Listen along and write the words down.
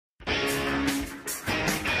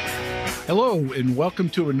Hello, and welcome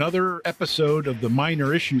to another episode of the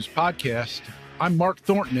Minor Issues Podcast. I'm Mark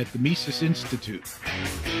Thornton at the Mises Institute.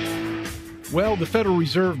 Well, the Federal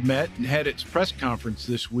Reserve met and had its press conference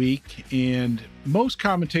this week, and most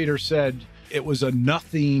commentators said it was a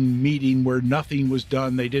nothing meeting where nothing was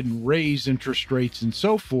done. They didn't raise interest rates and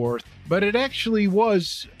so forth, but it actually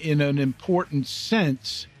was in an important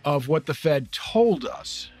sense of what the Fed told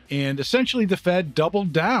us. And essentially, the Fed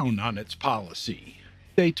doubled down on its policy.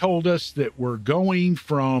 They told us that we're going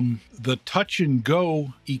from the touch and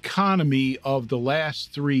go economy of the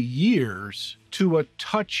last 3 years to a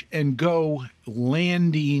touch and go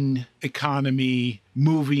landing economy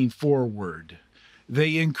moving forward.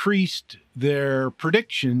 They increased their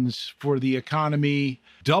predictions for the economy,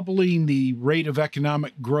 doubling the rate of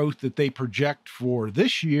economic growth that they project for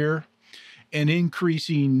this year and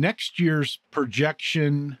increasing next year's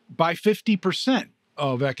projection by 50%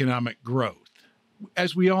 of economic growth.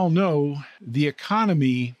 As we all know, the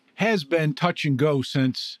economy has been touch and go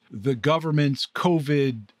since the government's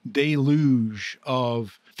COVID deluge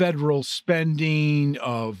of federal spending,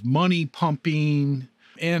 of money pumping,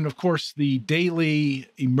 and of course, the daily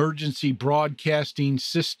emergency broadcasting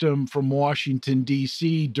system from Washington,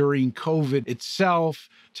 D.C. during COVID itself,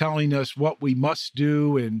 telling us what we must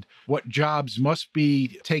do and what jobs must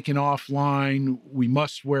be taken offline. We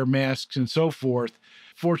must wear masks and so forth.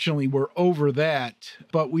 Fortunately, we're over that,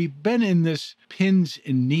 but we've been in this pins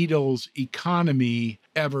and needles economy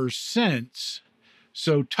ever since.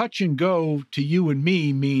 So touch and go to you and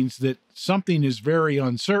me means that something is very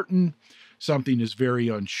uncertain, something is very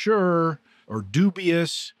unsure or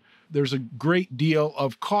dubious. There's a great deal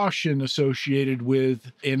of caution associated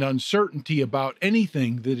with an uncertainty about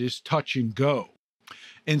anything that is touch and go.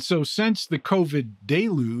 And so since the COVID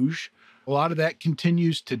deluge, a lot of that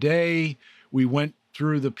continues today. We went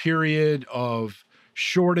through the period of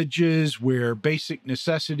shortages where basic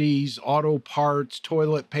necessities, auto parts,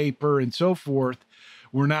 toilet paper, and so forth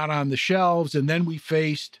were not on the shelves. And then we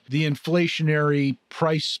faced the inflationary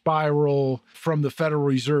price spiral from the Federal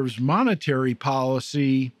Reserve's monetary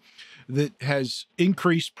policy that has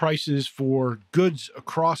increased prices for goods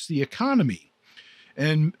across the economy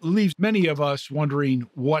and leaves many of us wondering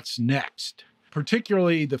what's next,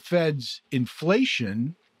 particularly the Fed's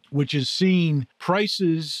inflation, which has seen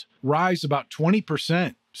prices rise about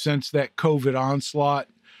 20% since that COVID onslaught.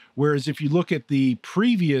 Whereas if you look at the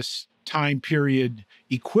previous time period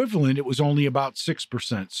equivalent, it was only about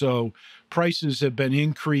 6%. So prices have been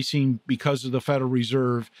increasing because of the Federal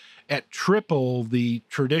Reserve at triple the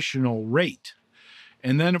traditional rate.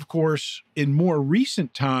 And then, of course, in more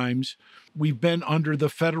recent times, we've been under the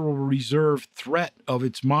Federal Reserve threat of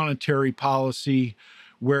its monetary policy,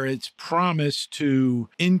 where it's promised to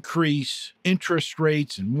increase interest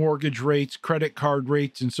rates and mortgage rates, credit card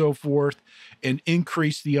rates, and so forth, and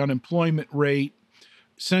increase the unemployment rate.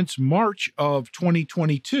 Since March of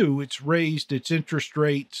 2022, it's raised its interest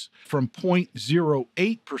rates from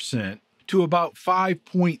 0.08% to about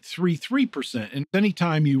 5.33%. And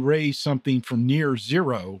anytime you raise something from near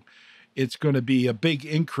zero, it's going to be a big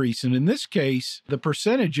increase. And in this case, the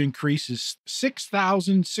percentage increase is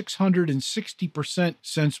 6,660%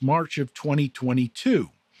 since March of 2022.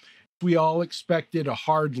 We all expected a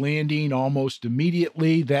hard landing almost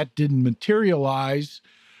immediately. That didn't materialize.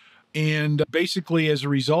 And basically, as a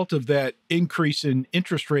result of that increase in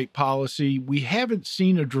interest rate policy, we haven't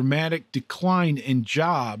seen a dramatic decline in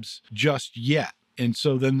jobs just yet. And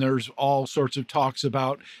so then there's all sorts of talks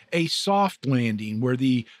about a soft landing where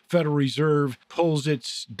the Federal Reserve pulls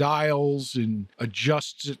its dials and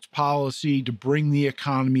adjusts its policy to bring the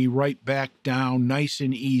economy right back down nice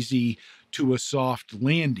and easy to a soft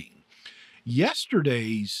landing.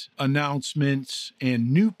 Yesterday's announcements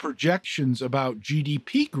and new projections about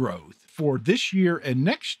GDP growth for this year and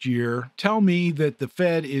next year tell me that the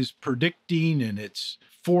Fed is predicting and it's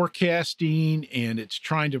forecasting and it's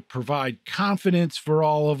trying to provide confidence for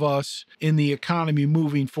all of us in the economy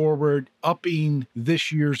moving forward, upping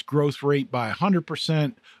this year's growth rate by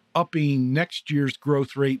 100%, upping next year's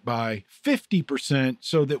growth rate by 50%,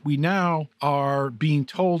 so that we now are being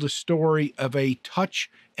told a story of a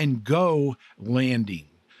touch and go landing.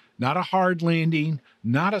 Not a hard landing,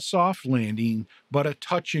 not a soft landing, but a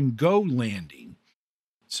touch and go landing.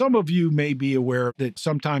 Some of you may be aware that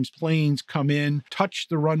sometimes planes come in, touch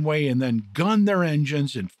the runway, and then gun their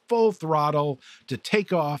engines in full throttle to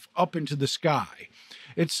take off up into the sky.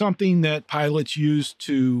 It's something that pilots use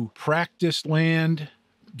to practice land,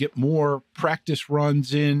 get more practice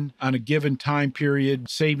runs in on a given time period,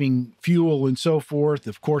 saving fuel and so forth.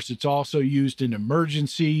 Of course, it's also used in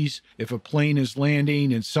emergencies. If a plane is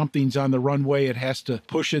landing and something's on the runway, it has to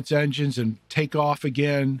push its engines and take off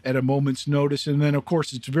again at a moment's notice. And then, of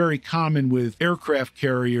course, it's very common with aircraft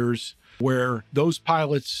carriers where those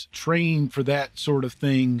pilots train for that sort of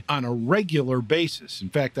thing on a regular basis. In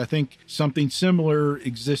fact, I think something similar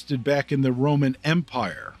existed back in the Roman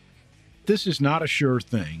Empire. This is not a sure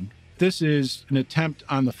thing. This is an attempt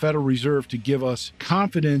on the Federal Reserve to give us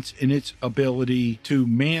confidence in its ability to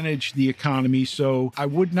manage the economy. So I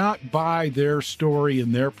would not buy their story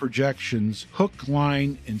and their projections hook,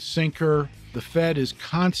 line, and sinker. The Fed has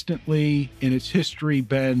constantly in its history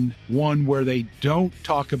been one where they don't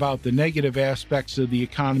talk about the negative aspects of the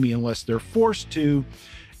economy unless they're forced to,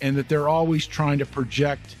 and that they're always trying to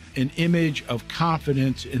project an image of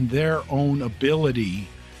confidence in their own ability.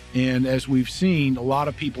 And as we've seen, a lot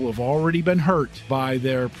of people have already been hurt by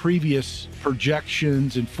their previous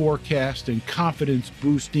projections and forecast and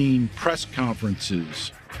confidence-boosting press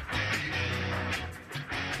conferences.